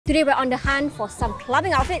Today we're on the hunt for some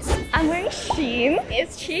clubbing outfits. I'm wearing Shein.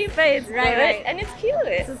 It's cheap, but it's good, and it's cute.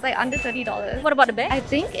 It's like under $30. What about the bag? I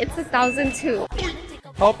think it's 1,002.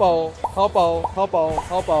 Taobao,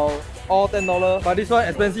 all $10. But this one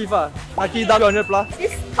expensive Lucky 100 plus.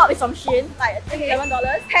 This top is from Shein, like I think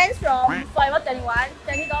 $11. Pants from Forever 21,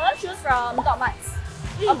 $20. Shoes from Dot Marts,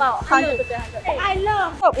 about 100 to 300. I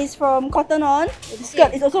love. Top is from Cotton On. The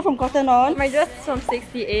skirt is also from Cotton On. My dress is from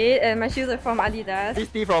 68 and my shoes are from Adidas. This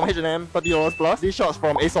tee from H&M, $30 plus. These shorts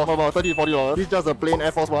from ASOS for about $30 to $40. This is just a plain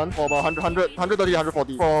Air Force One for about 130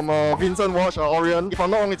 140. From Vincent Watch Orion, if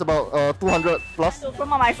I'm not wrong, it's about 200 plus. So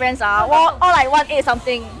from all my friends all like 1.8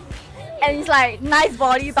 something. And it's like nice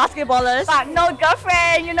body basketballers, but no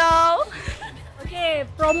girlfriend, you know. Okay,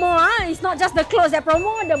 promo It's not just the clothes that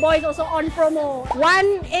promo, the boys also on promo.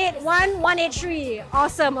 181, 183.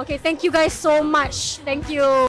 Awesome. Okay, thank you guys so much. Thank you.